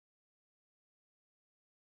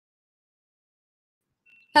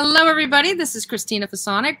Hello, everybody. This is Christina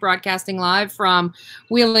Fasonic, broadcasting live from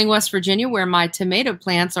Wheeling, West Virginia, where my tomato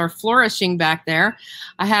plants are flourishing back there.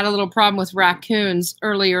 I had a little problem with raccoons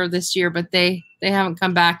earlier this year, but they haven't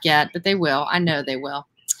come back yet, but they will. I know they will.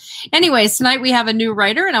 Anyways, tonight we have a new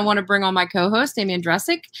writer, and I want to bring on my co-host, Damian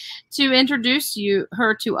Dressick, to introduce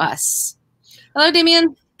her to us. Hello,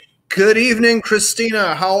 Damian. Good evening,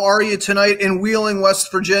 Christina. How are you tonight in Wheeling, West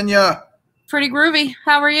Virginia? Pretty groovy.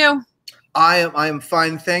 How are you? I am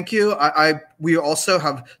fine, thank you. We also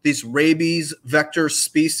have these rabies vector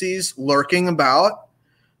species lurking about.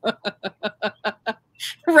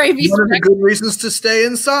 Rabies. One of the good reasons to stay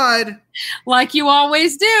inside. Like you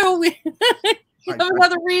always do. You have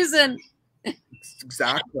another reason.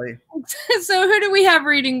 Exactly. So who do we have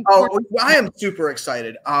reading? Oh, I am super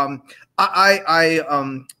excited. I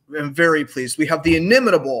am very pleased. We have the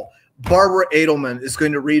inimitable Barbara Edelman is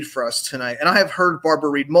going to read for us tonight. And I have heard Barbara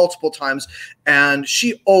read multiple times, and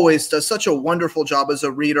she always does such a wonderful job as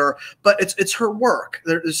a reader, but it's her work.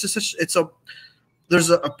 There's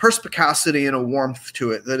a perspicacity and a warmth to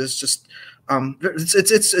it that is just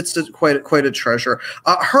it's quite a treasure.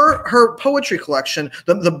 Her poetry collection,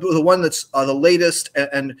 the one that's the latest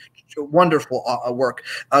and wonderful work,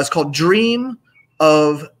 is called Dream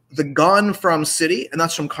of the Gone From City, and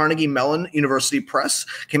that's from Carnegie Mellon University Press.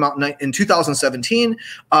 Came out in 2017.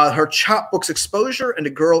 Her chapbooks Exposure and A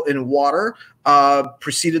Girl in Water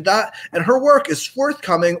preceded that. And her work is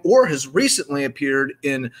forthcoming or has recently appeared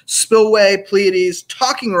in Spillway, Pleiades,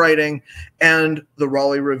 Talking Writing, and the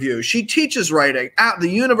Raleigh Review. She teaches writing at the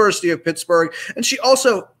University of Pittsburgh, and she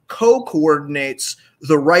also co-coordinates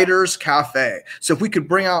the Writers Café. So if we could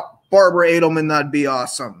bring out Barbara Edelman, that'd be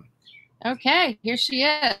awesome. Okay, here she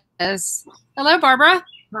is. Hello, Barbara.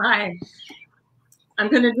 Hi.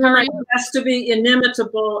 I'm going to do my best to be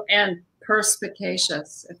inimitable and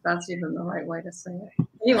perspicacious, if that's even the right way to say it.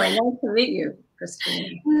 Anyway, nice to meet you,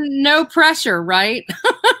 Christine. No pressure, right?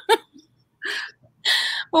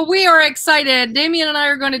 Well, we are excited. Damian and I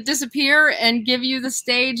are going to disappear and give you the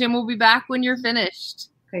stage, and we'll be back when you're finished.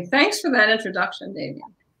 Okay, thanks for that introduction,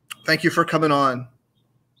 Damian. Thank you for coming on.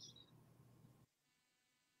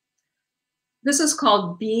 This is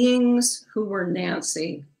called Beings Who Were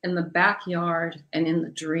Nancy in the Backyard and in the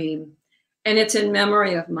Dream. And it's in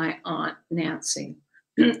memory of my aunt, Nancy.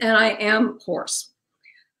 And I am hoarse.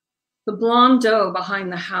 The blonde doe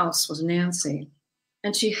behind the house was Nancy,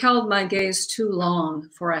 and she held my gaze too long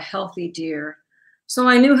for a healthy deer. So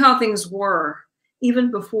I knew how things were,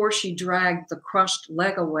 even before she dragged the crushed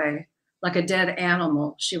leg away like a dead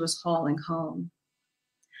animal she was hauling home.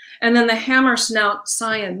 And then the hammer snout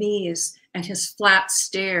Siamese and his flat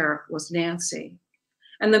stare was Nancy.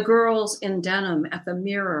 And the girls in denim at the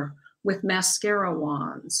mirror with mascara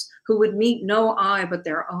wands, who would meet no eye but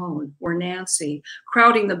their own, were Nancy,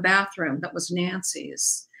 crowding the bathroom that was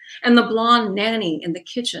Nancy's. And the blonde nanny in the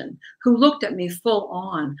kitchen, who looked at me full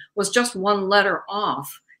on, was just one letter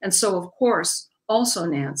off, and so, of course, also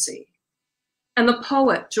Nancy. And the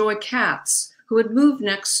poet, Joy Katz, who had moved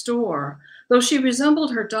next door, though she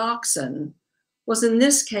resembled her dachshund, was in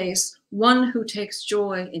this case one who takes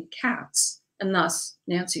joy in cats, and thus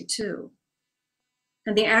Nancy too.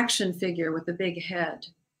 And the action figure with the big head,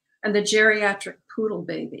 and the geriatric poodle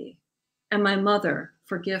baby, and my mother,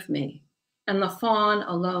 forgive me, and the fawn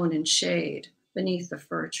alone in shade beneath the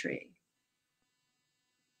fir tree.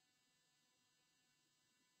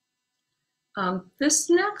 This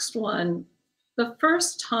next one, the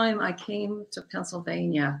first time I came to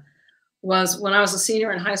Pennsylvania was when I was a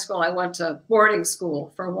senior in high school. I went to boarding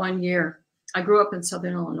school for 1 year. I grew up in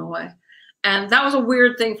Southern Illinois. And that was a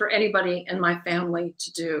weird thing for anybody in my family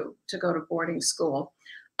to do, to go to boarding school.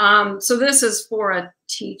 So this is for a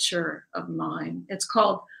teacher of mine. It's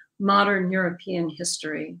called Modern European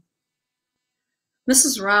History.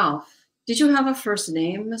 Mrs. Ralph, did you have a first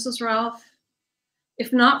name, Mrs. Ralph?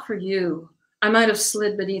 If not for you, I might have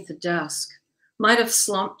slid beneath the desk, might have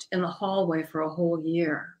slumped in the hallway for a whole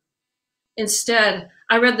year. Instead,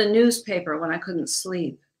 I read the newspaper when I couldn't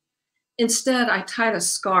sleep. Instead, I tied a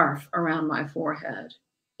scarf around my forehead,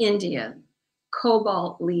 Indian,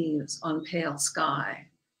 cobalt leaves on pale sky,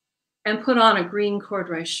 and put on a green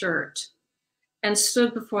corduroy shirt, and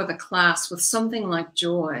stood before the class with something like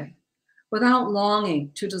joy, without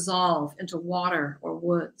longing to dissolve into water or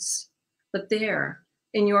woods, but there,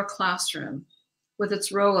 in your classroom, with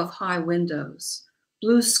its row of high windows,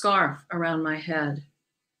 blue scarf around my head.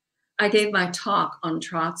 I gave my talk on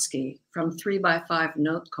Trotsky from 3x5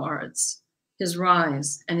 note cards, his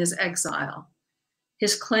rise and his exile,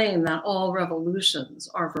 his claim that all revolutions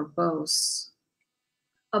are verbose.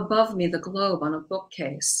 Above me, the globe on a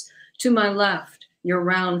bookcase. To my left, your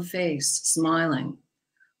round face smiling.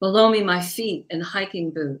 Below me, my feet in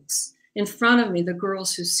hiking boots. In front of me, the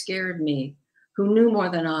girls who scared me, who knew more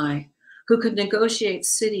than I, who could negotiate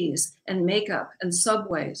cities and makeup and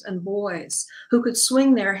subways and boys, who could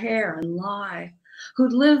swing their hair and lie,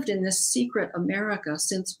 who'd lived in this secret America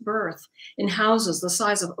since birth, in houses the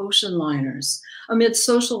size of ocean liners, amid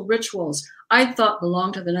social rituals I'd thought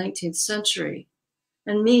belonged to the 19th century.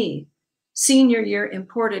 And me, senior year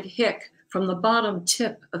imported hick from the bottom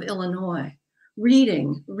tip of Illinois,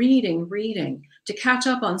 reading to catch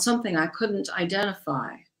up on something I couldn't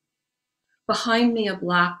identify. Behind me, a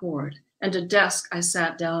blackboard and a desk I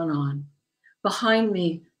sat down on. Behind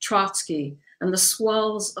me, Trotsky and the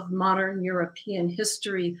swells of modern European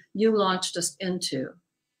history you launched us into.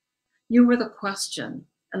 You were the question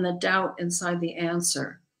and the doubt inside the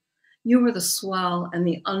answer. You were the swell and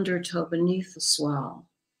the undertow beneath the swell.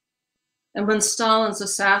 And when Stalin's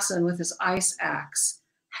assassin with his ice axe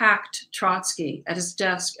hacked Trotsky at his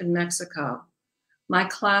desk in Mexico, my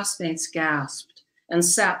classmates gasped and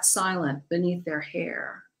sat silent beneath their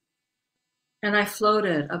hair. And I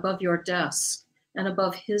floated above your desk and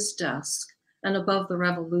above his desk and above the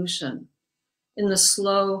revolution in the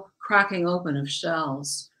slow cracking open of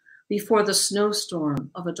shells before the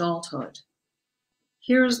snowstorm of adulthood.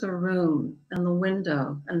 Here's the room and the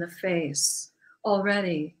window and the face,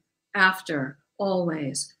 already, after,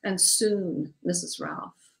 always, and soon, Mrs.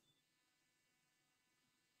 Ralph.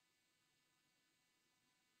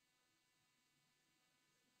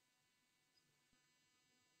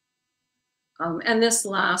 And this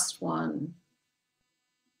last one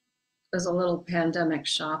is a little pandemic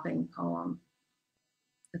shopping poem.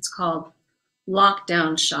 It's called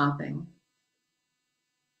Lockdown Shopping.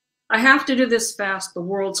 I have to do this fast, the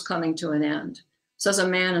world's coming to an end, says a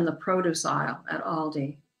man in the produce aisle at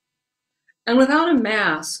Aldi. And without a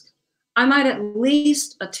mask, I might at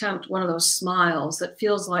least attempt one of those smiles that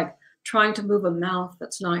feels like trying to move a mouth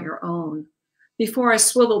that's not your own before I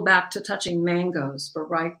swivel back to touching mangoes for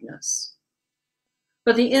ripeness.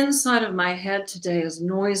 But the inside of my head today is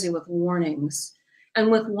noisy with warnings and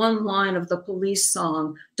with one line of the police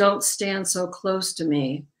song, "Don't stand so close to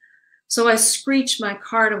me." So I screech my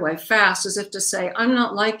cart away fast as if to say, I'm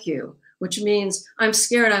not like you, which means I'm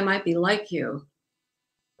scared I might be like you.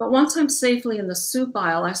 But once I'm safely in the soup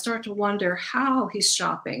aisle, I start to wonder how he's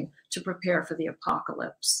shopping to prepare for the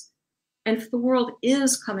apocalypse. And if the world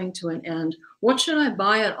is coming to an end, what should I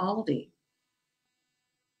buy at Aldi?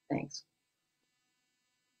 Thanks.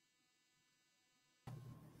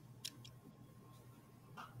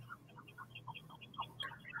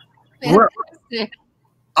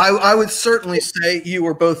 I would certainly say you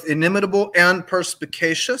were both inimitable and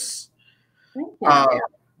perspicacious. Thank you.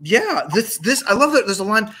 Yeah, this I love that there's a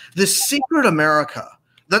line, "This secret America."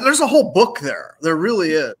 There's a whole book there. There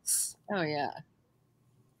really is. Oh yeah.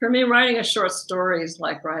 For me, writing a short story is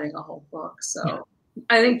like writing a whole book. So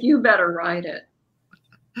I think you better write it.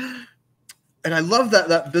 And I love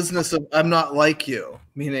that business of "I'm not like you,"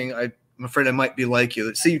 meaning I'm afraid I might be like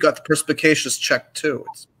you. See, you got the perspicacious check too.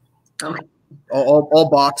 It's all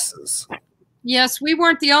boxes. Yes, we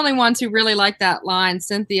weren't the only ones who really liked that line.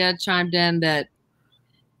 Cynthia chimed in that,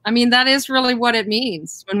 I mean, that is really what it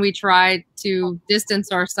means when we try to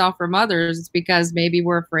distance ourselves from others. It's because maybe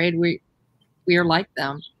we're afraid we are like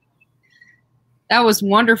them. That was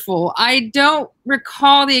wonderful. I don't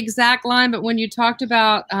recall the exact line, but when you talked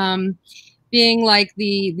about being like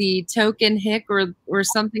the token hick or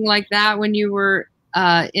something like that when you were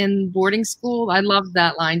in boarding school, I loved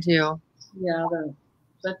that line too. Yeah,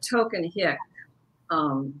 the token hick,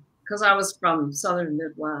 because I was from Southern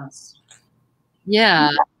Midwest.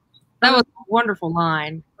 Yeah, that was a wonderful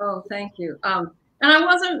line. Oh, thank you. And I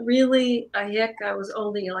wasn't really a hick. I was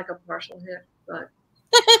only like a partial hick, but.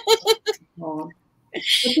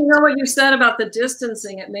 But you know what you said about the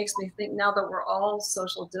distancing? It makes me think now that we're all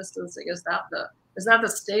social distancing, is that the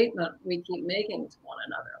statement we keep making to one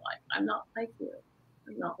another? Like, I'm not like you.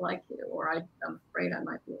 I'm not like you, or I'm afraid I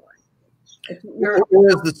might be like you. Or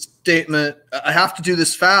is the statement, "I have to do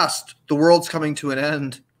this fast. The world's coming to an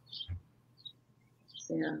end."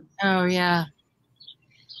 Yeah. Oh yeah.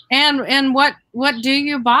 And what do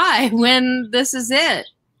you buy when this is it?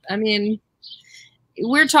 I mean,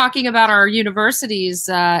 we're talking about our universities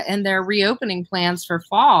and their reopening plans for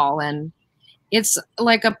fall, and it's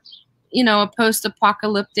like a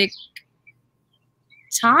post-apocalyptic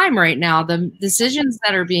time right now. The decisions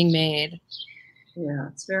that are being made. Yeah,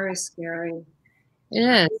 it's very scary.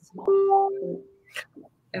 It is.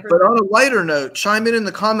 But on a lighter note, chime in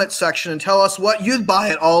the comment section and tell us what you'd buy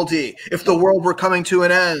at Aldi if the world were coming to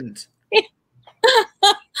an end.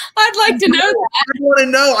 I I'd like to know that. I want to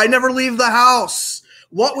know. I never leave the house.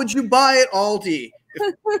 What would you buy at Aldi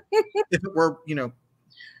if it were, you know,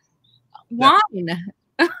 wine?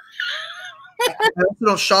 I also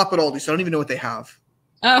don't shop at Aldi, so I don't even know what they have.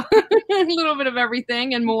 Oh, a little bit of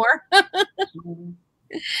everything and more.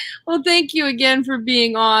 Well, thank you again for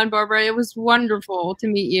being on, Barbara. It was wonderful to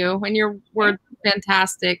meet you, and your words were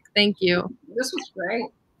fantastic. Thank you. This was great.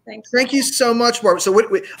 Thanks. Thank you so much, Barbara. So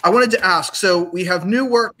I wanted to ask, so we have new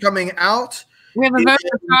work coming out. We have a vote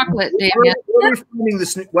for chocolate, Damien. Where are we finding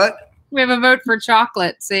this what? We have a vote for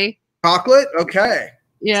chocolate, see? Chocolate? Okay.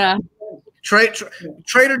 Yeah.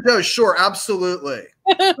 Trader Joe's, sure, absolutely.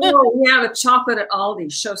 Oh, we have a chocolate at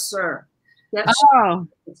Aldi, chausseur. Oh.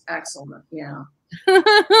 It's excellent, yeah.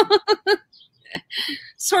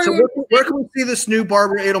 Sorry. So where can we see this new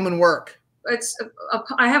Barbara Edelman work?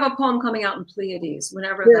 I have a poem coming out in Pleiades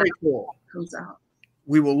whenever Very that cool. comes out.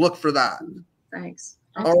 We will look for that. Thanks.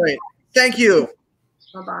 All right. Thank you.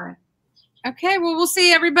 Bye-bye. Okay, well, we'll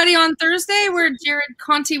see everybody on Thursday where Jared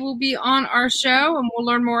Conti will be on our show, and we'll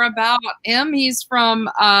learn more about him. He's from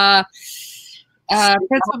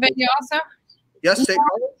Pennsylvania also. Yes, State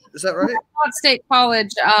College? Is that right? Not State College.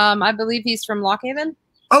 I believe he's from Lock Haven.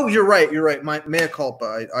 Oh, you're right. You're right. My mea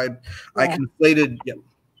culpa. I conflated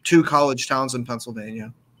two college towns in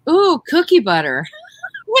Pennsylvania. Ooh, cookie butter.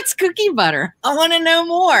 What's cookie butter? I want to know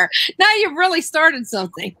more. Now you've really started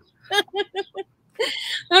something.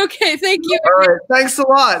 Okay, thank you. All right. Thanks a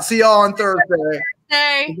lot. See y'all on Thursday.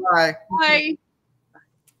 Bye. Bye. Bye.